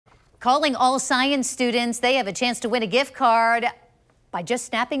Calling all science students, they have a chance to win a gift card by just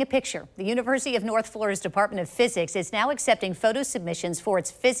snapping a picture. The University of North Florida's Department of Physics is now accepting photo submissions for its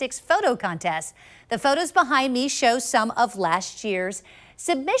physics photo contest. The photos behind me show some of last year's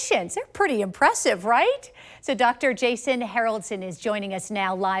submissions. They're pretty impressive, right? So Dr. Jason Haraldsen is joining us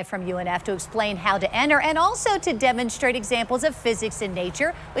now live from UNF to explain how to enter and also to demonstrate examples of physics in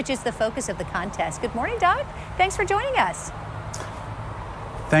nature, which is the focus of the contest. Good morning, Doc. Thanks for joining us.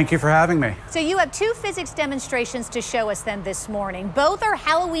 Thank you for having me. So you have two physics demonstrations to show us then this morning. Both are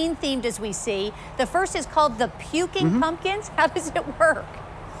Halloween themed, as we see. The first is called the puking pumpkins. How does it work?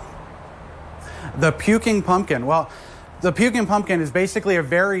 The puking pumpkin. Well, the puking pumpkin is basically a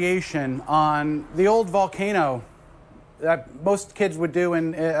variation on the old volcano that most kids would do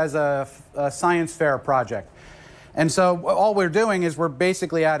as a science fair project. And so all we're doing is we're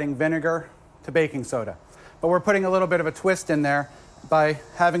basically adding vinegar to baking soda. But we're putting a little bit of a twist in there by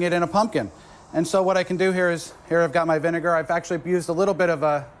having it in a pumpkin. And so what I can do here is, I've got my vinegar. I've actually used a little bit of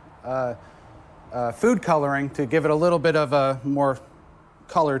a food coloring to give it a little bit of a more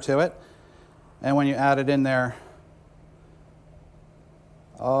color to it. And when you add it in there,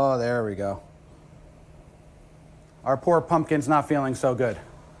 oh, there we go. Our poor pumpkin's not feeling so good.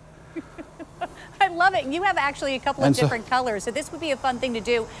 I love it. You have actually a couple of different colors, so this would be a fun thing to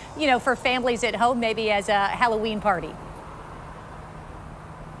do, you know, for families at home, maybe as a Halloween party.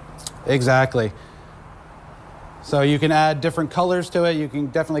 Exactly. So you can add different colors to it. You can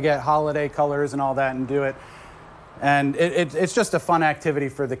definitely get holiday colors and all that and do it. And it's just a fun activity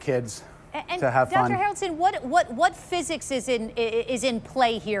for the kids to have fun. Dr. Haraldsen, what physics is in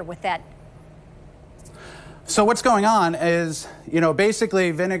play here with that? So what's going on is, you know, basically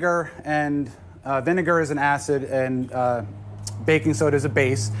vinegar is an acid and baking soda is a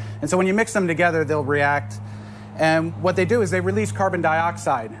base. And so when you mix them together, they'll react. And what they do is they release carbon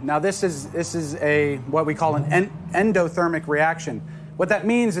dioxide. Now this is what we call an endothermic reaction. What that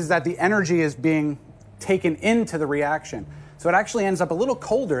means is that the energy is being taken into the reaction. So it actually ends up a little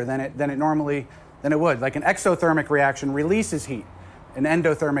colder than it would. Like an exothermic reaction releases heat. An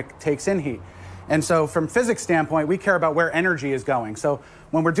endothermic takes in heat. And so from physics standpoint, we care about where energy is going. So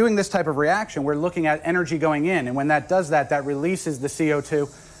when we're doing this type of reaction, we're looking at energy going in. And when that does that, that releases the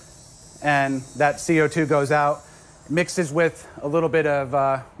CO2. And that CO2 goes out, mixes with a little bit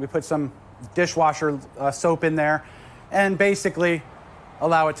of, we put some dishwasher soap in there, and basically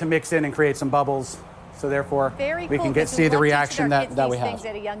allow it to mix in and create some bubbles. So therefore, we can see the reaction that we have. Things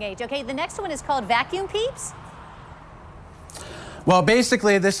at a young age. Okay, the next one is called vacuum peeps. Well,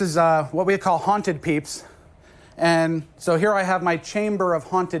 basically, this is what we call haunted peeps. And so here I have my chamber of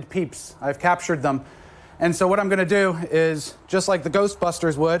haunted peeps. I've captured them. And so what I'm going to do is, just like the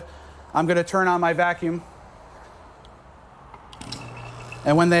Ghostbusters would, I'm going to turn on my vacuum.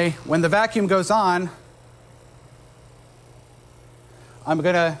 And when the vacuum goes on, I'm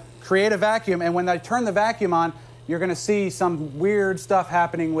going to create a vacuum. And when I turn the vacuum on, you're going to see some weird stuff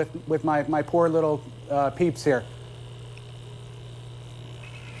happening with my poor little peeps here.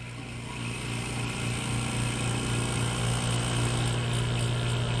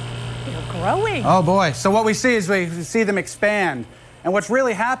 They're growing. Oh boy. So what we see is we see them expand. And what's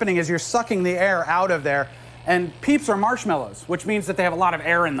really happening is you're sucking the air out of there. And peeps are marshmallows, which means that they have a lot of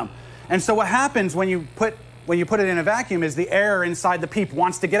air in them. And so what happens when you put it in a vacuum is the air inside the peep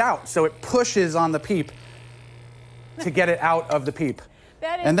wants to get out. So it pushes on the peep to get it out of the peep.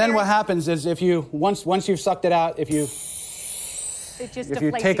 And then what happens is if you once you've sucked it out, if you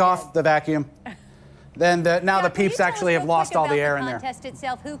take off the vacuum, then now the peeps actually have lost all the air in there. The contest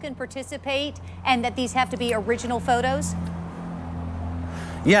itself, who can participate, and that these have to be original photos?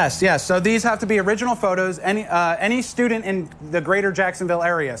 Yes. So these have to be original photos. Any student in the greater Jacksonville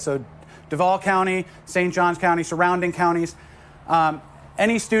area, so Duval County, St. Johns County, surrounding counties,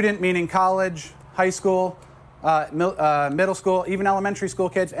 any student, meaning college, high school, middle school, even elementary school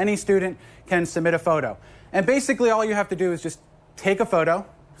kids, any student can submit a photo. And basically all you have to do is just take a photo.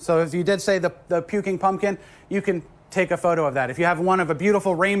 So as you did say, the puking pumpkin, you can take a photo of that. If you have one of a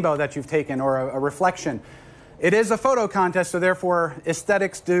beautiful rainbow that you've taken or a reflection, it is a photo contest, so therefore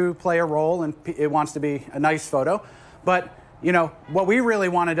aesthetics do play a role, and it wants to be a nice photo. But, you know, what we really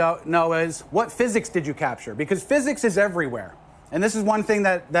want to know is, what physics did you capture? Because physics is everywhere. And this is one thing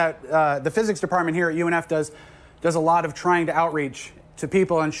that the physics department here at UNF does a lot of trying to outreach to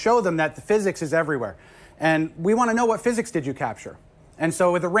people and show them that the physics is everywhere. And we want to know, what physics did you capture? And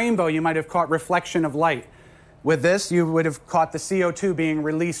so with a rainbow, you might have caught reflection of light. With this, you would have caught the CO2 being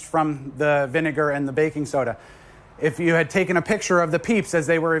released from the vinegar and the baking soda. If you had taken a picture of the peeps as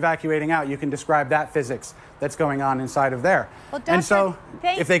they were evacuating out, you can describe that physics that's going on inside of there. Well, and so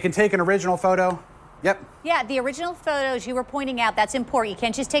if they can take an original photo, yep. Yeah, the original photos you were pointing out, that's important. You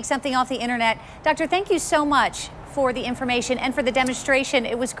can't just take something off the internet. Doctor, thank you so much for the information and for the demonstration.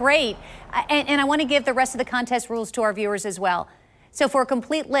 It was great. And I want to give the rest of the contest rules to our viewers as well. So for a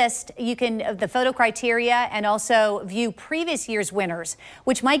complete list, you can, the photo criteria, and also view previous year's winners,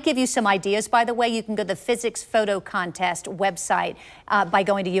 which might give you some ideas. By the way, you can go to the Physics Photo Contest website by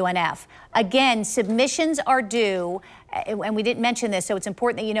going to UNF. Again, submissions are due, and we didn't mention this, so it's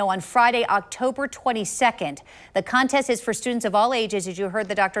important that you know, on Friday, October 22nd. The contest is for students of all ages, as you heard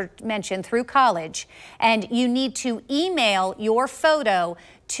the doctor mention, through college. And you need to email your photo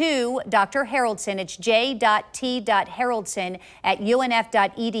to Dr. Haraldsen. It's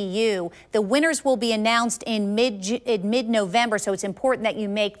j.t.haraldsen@unf.edu. The winners will be announced in mid-November, so it's important that you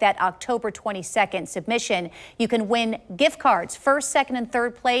make that October 22nd submission. You can win gift cards, first, second, and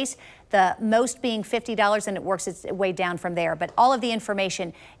third place, the most being $50, and it works its way down from there. But all of the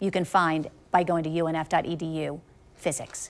information you can find by going to unf.edu. Physics.